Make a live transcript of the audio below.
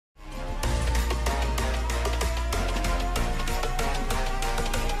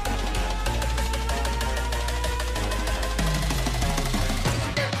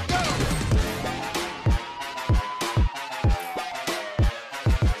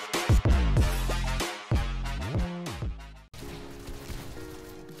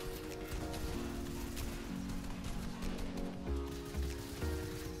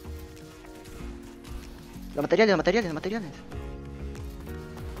Los materiales.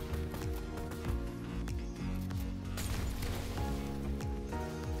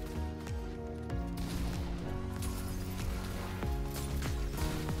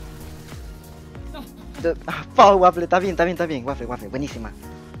 Oh, Waffle, está bien, Waffle, buenísima.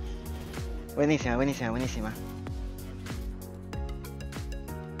 Buenísima.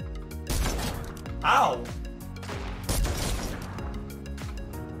 Ow!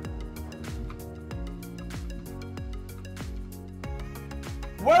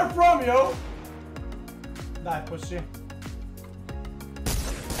 Where from, yo? Dai, pussy.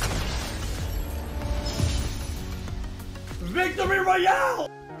 Victory Royale!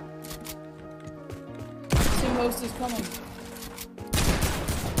 Team host is coming.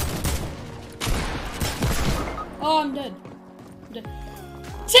 Oh, I'm dead.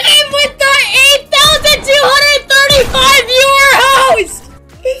 Team with the 8,235 viewer host!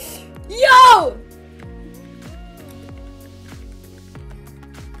 Yo!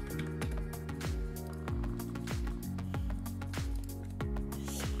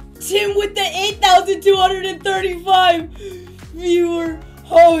 Tim with the 8,235 viewer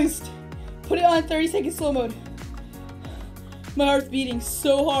host. Put it on 30-second slow mode. My heart's beating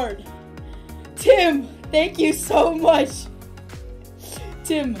so hard. Tim, thank you so much.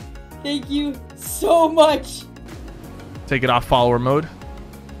 Tim, thank you so much. Take it off follower mode.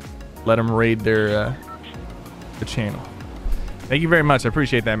 Let them raid their the channel. Thank you very much. I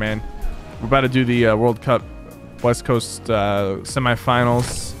appreciate that, man. We're about to do the World Cup West Coast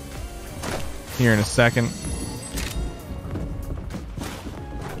semifinals here in a second.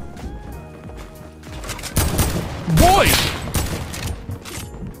 Boy!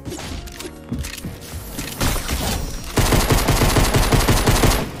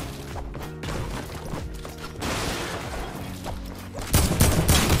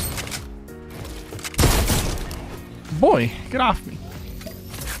 Boy, get off me.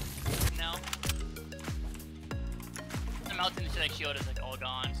 No. The mountain like shield is like all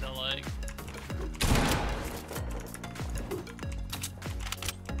gone, so like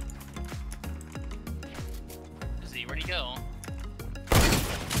where'd he go?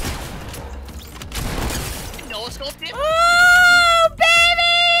 No scope him? Oh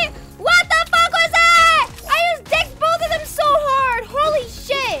baby! What the fuck was that? I just dicked both of them so hard! Holy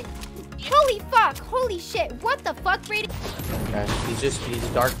shit! Yeah. Holy fuck! Holy shit! What the fuck, Brady? Okay, he's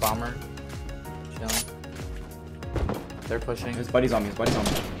a dark bomber. Chilling. They're pushing. His buddy's on me.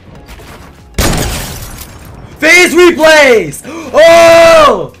 Phase replays!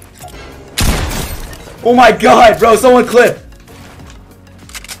 Oh! Oh my god, bro, someone clip!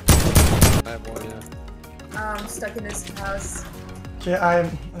 I'm stuck in this house. Okay,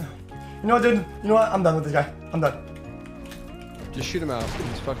 you know what, dude? You know what? I'm done with this guy. I'm done. Just shoot him out.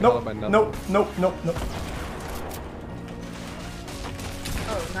 He's fucking Nope, by nothing. nope.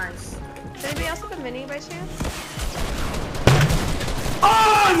 Oh, nice. Does anybody else have a mini by chance?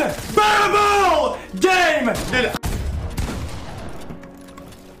 Unbearable game! Dude.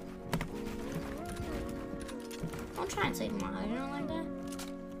 Don't try and take him out. You don't like that?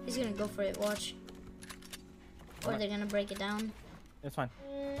 He's gonna go for it. Watch. Or they're gonna break it down. It's fine.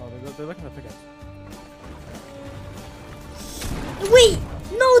 Oh, they're looking for pickups. Wait!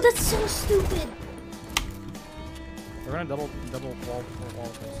 No, that's so stupid. They're gonna double wall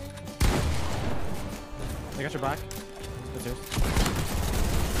first. They got your back. That's yours.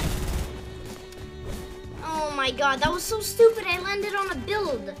 Oh my god, that was so stupid. I landed on a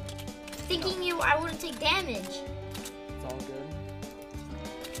build, thinking I wouldn't take damage. It's all good.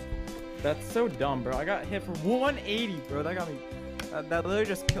 That's so dumb, bro. I got hit for 180, bro. That got me. That literally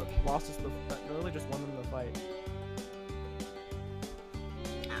just lost us that literally just won them the fight.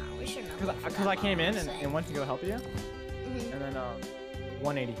 We should know. Because I came in and went to go help you, and then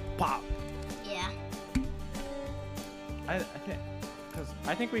 180, pop. Yeah. I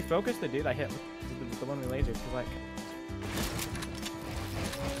think we focused the dude I hit with the one we lasered. Cause like.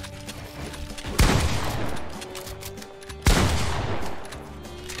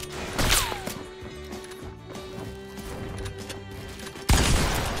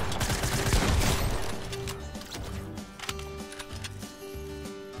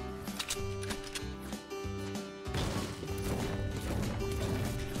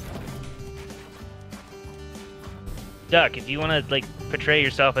 Duck, if you want to like portray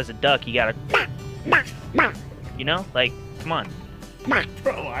yourself as a duck, you gotta, you know, like, come on.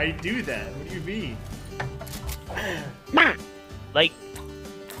 Bro, I do that. What do you mean? Like,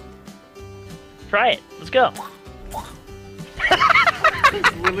 try it. Let's go.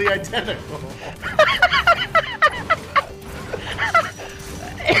 It's really identical.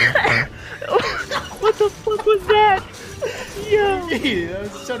 What the fuck was that? Yo! Yeah,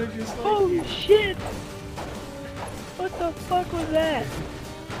 that sounded just like Holy you. shit! What the fuck was that?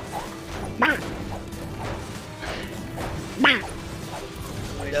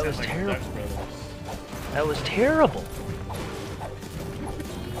 That was terrible. That was terrible.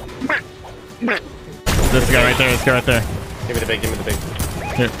 This guy right there. This guy right there. Give me the big. Give me the big.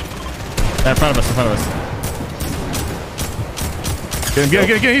 Here. In front of us. In front of us. Get him. Get him.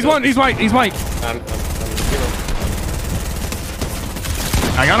 Get him. He's one. He's white. He's white.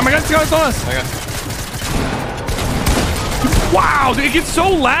 I got him. I got him. It's on us. I got him. Wow, dude, it gets so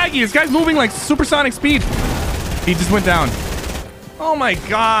laggy. This guy's moving like supersonic speed. He just went down. Oh my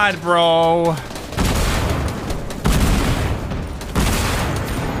god, bro.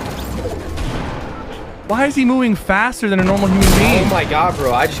 Why is he moving faster than a normal human being? Oh my god,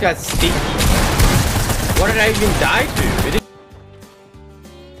 bro. I just got sticky. What did I even die to? It didn't...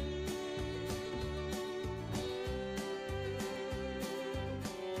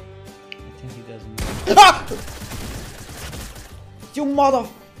 I think he doesn't. Ah! You mother.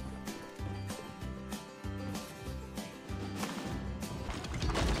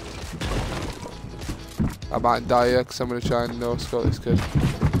 I might die here because I'm going to try and no scope this kid.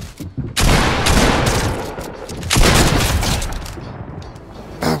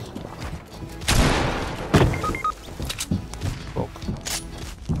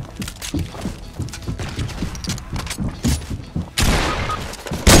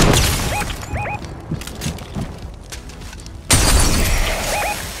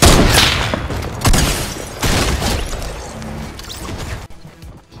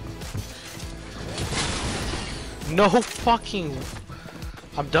 No fucking...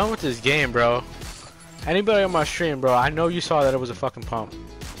 I'm done with this game, bro. Anybody on my stream, bro, I know you saw that it was a fucking pump.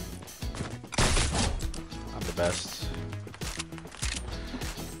 I'm the best.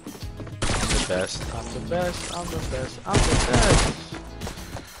 I'm the best. I'm the best. I'm the best. I'm the best.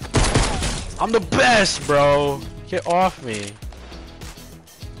 I'm the best, bro. Get off me.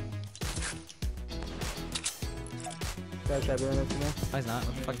 Guys, try doing this again. Why not?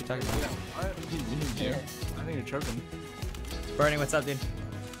 What the fuck are you talking about? I think you're choking. Bernie, what's up, dude?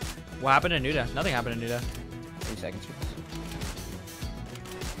 What happened to Nuda? Nothing happened to Nuda. 3 seconds.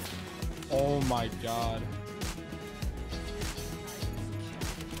 Oh my god.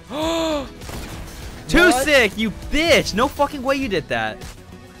 Too What? sick, you bitch! No fucking way you did that.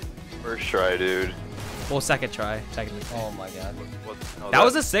 First try, dude. Well, second try, technically. Oh my god. No, That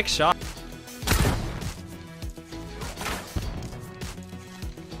was a sick shot.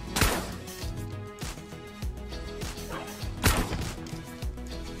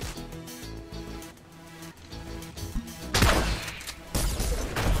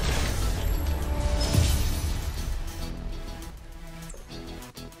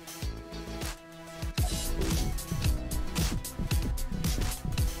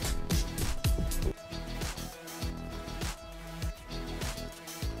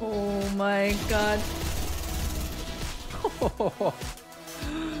 Oh my god.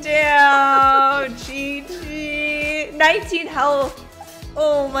 Damn, GG. 19 health.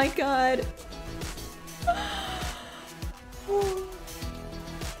 Oh my god.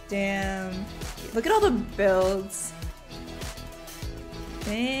 Damn. Look at all the builds.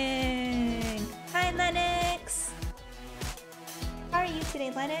 Dang. Hi, Lennox. How are you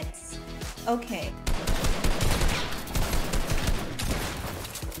today, Lennox? Okay.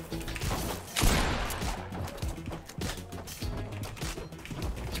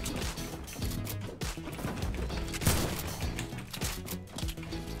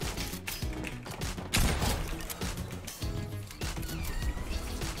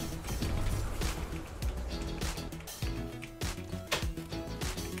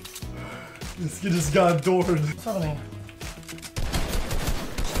 This kid just got adored. What's happening?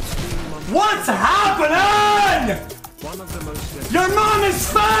 What's happening? One of the most Your mom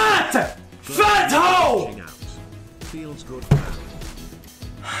is fat! Fat hoe! feels good.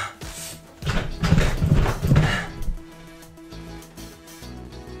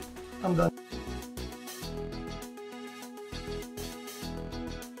 I'm done.